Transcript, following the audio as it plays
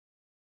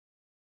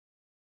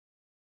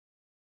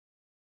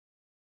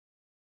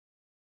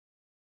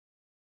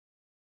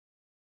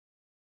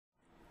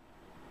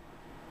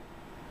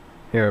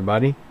Hey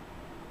everybody.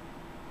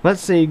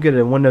 Let's say you get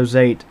a Windows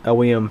 8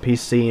 OEM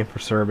PC in for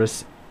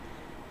service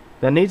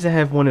that needs to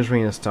have Windows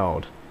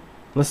reinstalled.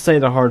 Let's say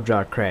the hard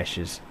drive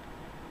crashes,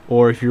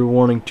 or if you're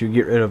wanting to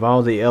get rid of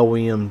all the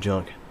OEM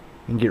junk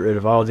and get rid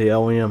of all the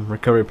OEM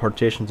recovery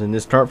partitions and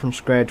just start from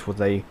scratch with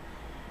a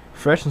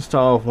fresh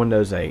install of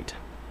Windows 8.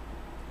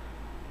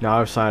 Now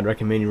obviously I'd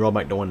recommend you roll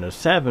back to Windows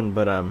 7,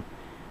 but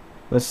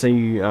let's say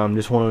you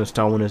just want to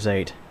install Windows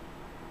 8.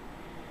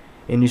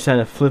 And you decide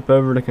to flip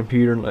over the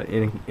computer,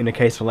 in the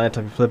case of a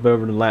laptop, you flip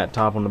over the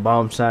laptop on the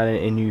bottom side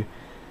and you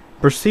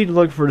proceed to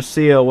look for the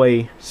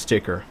COA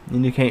sticker,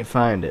 and you can't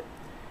find it.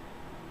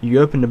 You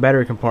open the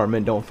battery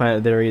compartment, don't find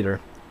it there either.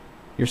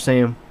 You're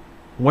saying,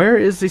 where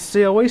is the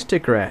COA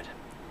sticker at?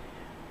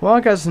 Well, I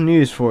got some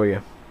news for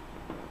you.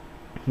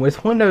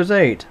 With Windows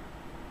 8,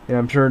 and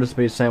I'm sure this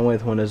will be the same way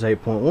with Windows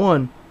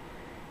 8.1,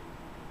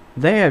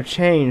 they have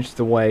changed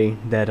the way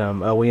that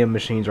OEM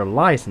machines are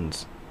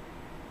licensed.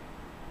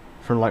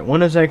 From like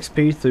Windows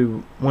XP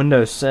through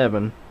Windows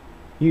 7,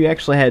 you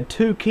actually had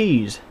two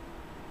keys.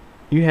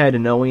 You had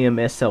an OEM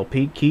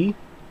SLP key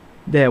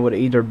that would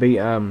either be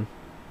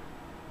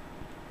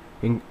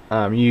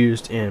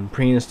used in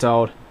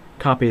pre-installed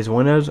copies of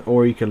Windows,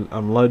 or you could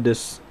load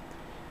this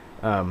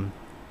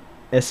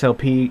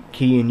SLP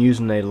key in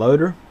using a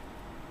loader.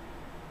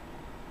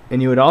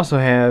 And you would also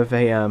have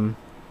a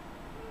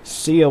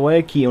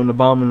COA key on the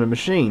bottom of the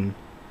machine.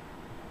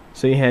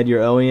 So you had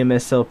your OEM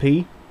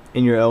SLP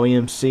and your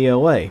OEM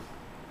COA.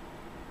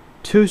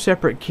 Two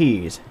separate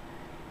keys.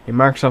 And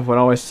Microsoft would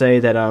always say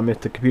that if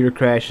the computer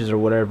crashes or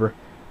whatever,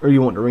 or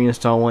you want to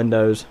reinstall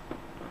Windows,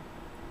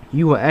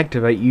 you will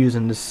activate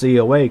using the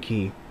COA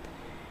key.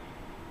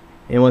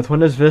 And with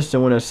Windows Vista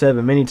and Windows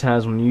 7, many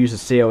times when you use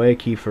the COA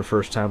key for the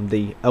first time,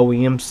 the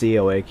OEM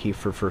COA key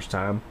for the first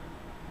time,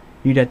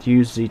 you'd have to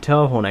use the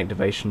telephone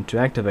activation to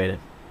activate it.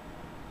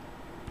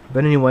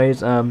 But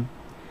anyways,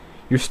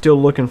 you're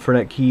still looking for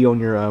that key on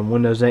your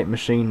Windows 8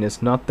 machine.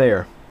 It's not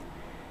there,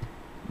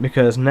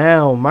 because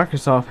now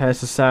Microsoft has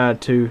decided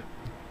to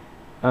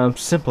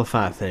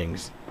simplify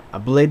things. I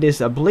believe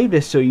they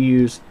still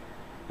use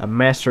a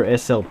master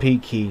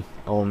SLP key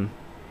on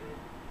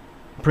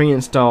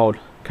pre-installed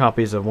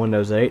copies of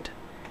Windows 8,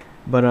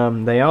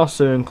 but they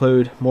also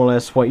include more or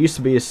less what used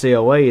to be a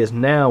COA is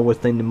now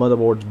within the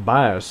motherboard's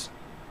BIOS.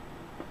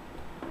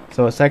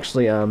 So it's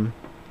actually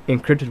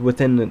encrypted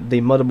within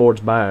the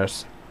motherboard's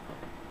BIOS.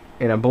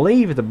 And I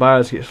believe if the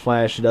BIOS gets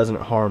flashed, it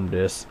doesn't harm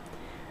this.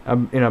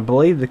 And I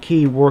believe the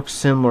key works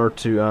similar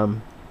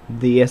to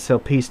the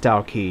SLP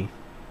style key.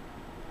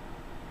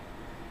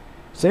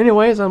 So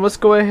anyways, let's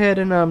go ahead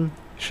and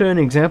show you an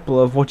example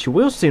of what you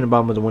will see in the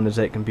bottom of the Windows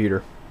 8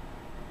 computer.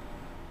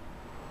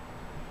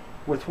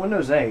 With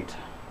Windows 8,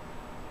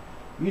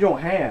 you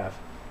don't have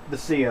the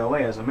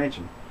COA, as I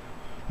mentioned.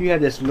 You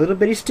have this little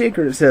bitty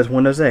sticker that says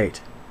Windows 8.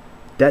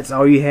 That's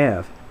all you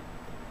have.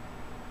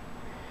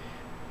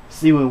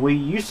 See, when we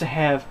used to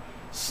have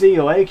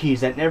COA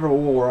keys that never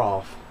wore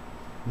off,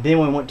 then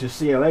we went to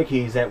COA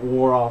keys that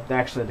wore off,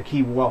 actually the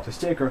key wore off the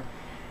sticker.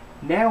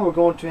 Now we're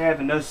going to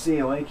have no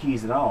COA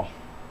keys at all.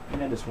 Isn't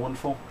that just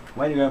wonderful?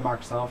 Way to go,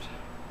 Microsoft.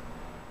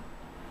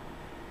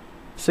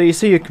 So you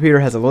see your computer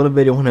has a little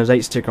bitty Windows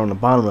 8 sticker on the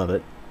bottom of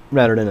it,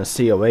 rather than a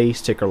COA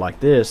sticker like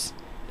this.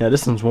 Now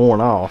this one's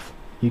worn off.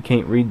 You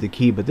can't read the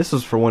key, but this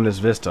is for Windows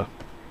Vista.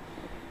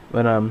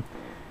 But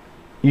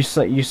you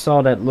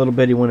saw that little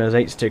bitty Windows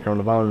 8 sticker on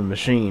the bottom of the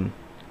machine,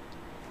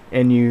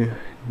 and you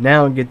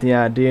now get the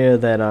idea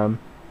that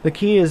the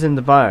key is in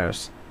the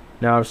BIOS.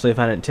 Now obviously if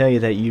I didn't tell you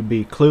that, you'd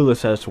be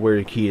clueless as to where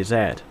your key is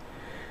at.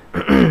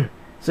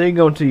 So you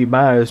go into your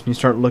BIOS and you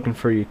start looking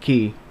for your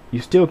key.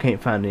 You still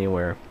can't find it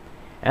anywhere.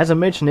 As I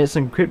mentioned, it's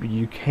encrypted.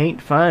 You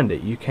can't find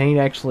it. You can't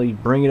actually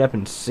bring it up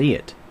and see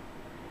it.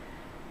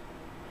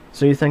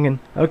 So you're thinking,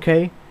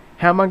 okay,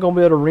 how am I going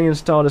to be able to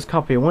reinstall this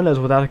copy of Windows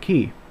without a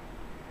key?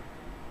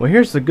 Well,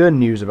 here's the good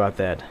news about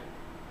that.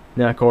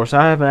 Now, of course,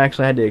 I haven't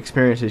actually had to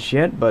experience this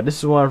yet, but this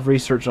is what I've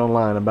researched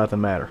online about the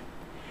matter.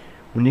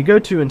 When you go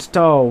to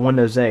install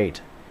Windows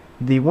 8,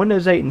 the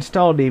Windows 8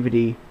 install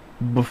DVD,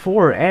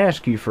 before it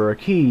asks you for a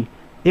key,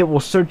 it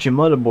will search your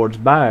motherboard's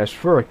BIOS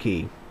for a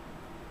key.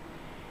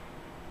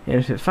 And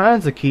if it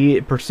finds a key,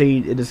 it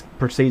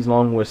proceeds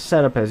along with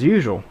setup as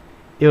usual.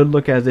 It would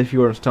look as if you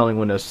were installing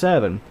Windows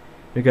 7,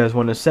 because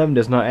Windows 7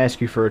 does not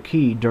ask you for a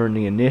key during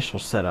the initial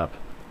setup.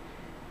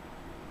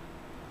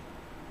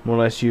 More or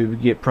less, you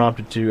get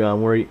prompted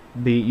to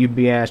you'd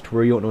be asked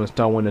where you want to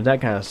install Windows,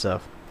 that kind of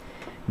stuff.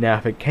 Now,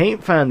 if it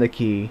can't find the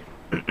key,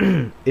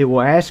 it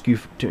will ask you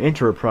to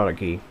enter a product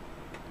key.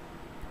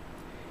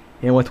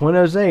 And with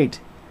Windows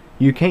 8,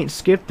 you can't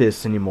skip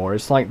this anymore.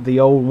 It's like the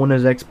old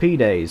Windows XP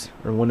days,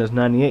 or Windows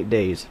 98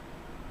 days.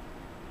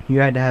 You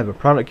had to have a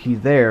product key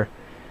there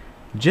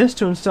just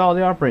to install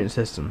the operating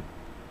system.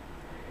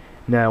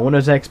 Now,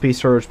 Windows XP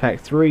Service Pack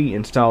 3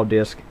 install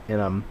disk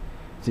and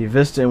the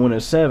Vista and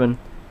Windows 7,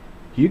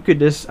 you could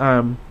just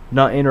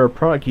not enter a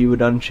product key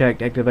with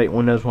unchecked activate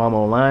Windows while I'm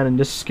online and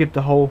just skip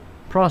the whole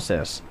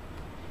process.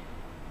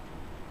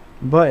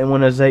 But in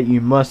Windows 8 you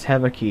must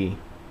have a key.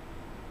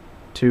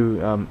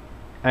 to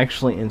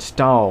actually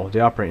install the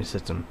operating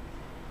system.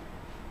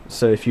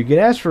 So if you get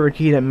asked for a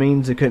key, that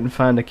means it couldn't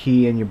find a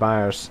key in your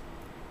BIOS.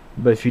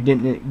 But if you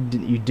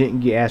didn't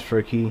get asked for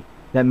a key,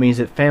 that means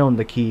it found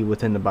the key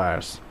within the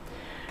BIOS.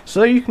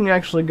 So you can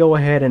actually go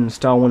ahead and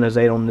install Windows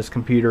 8 on this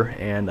computer,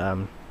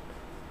 and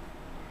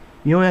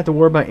you don't have to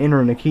worry about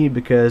entering a key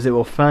because it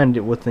will find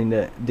it within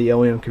the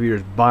OEM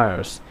computer's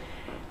BIOS.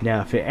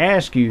 Now, if it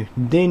asks you,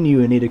 then you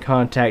would need to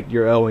contact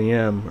your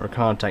OEM or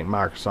contact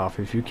Microsoft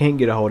if you can't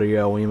get a hold of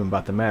your OEM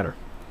about the matter.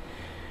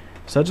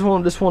 So I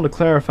just wanted to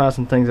clarify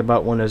some things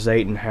about Windows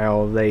 8 and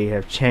how they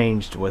have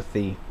changed with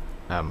the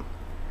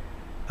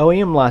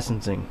OEM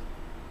licensing.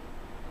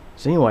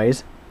 So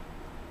anyways,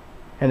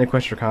 any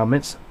questions or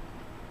comments,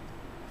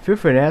 feel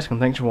free to ask them.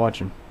 Thanks for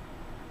watching.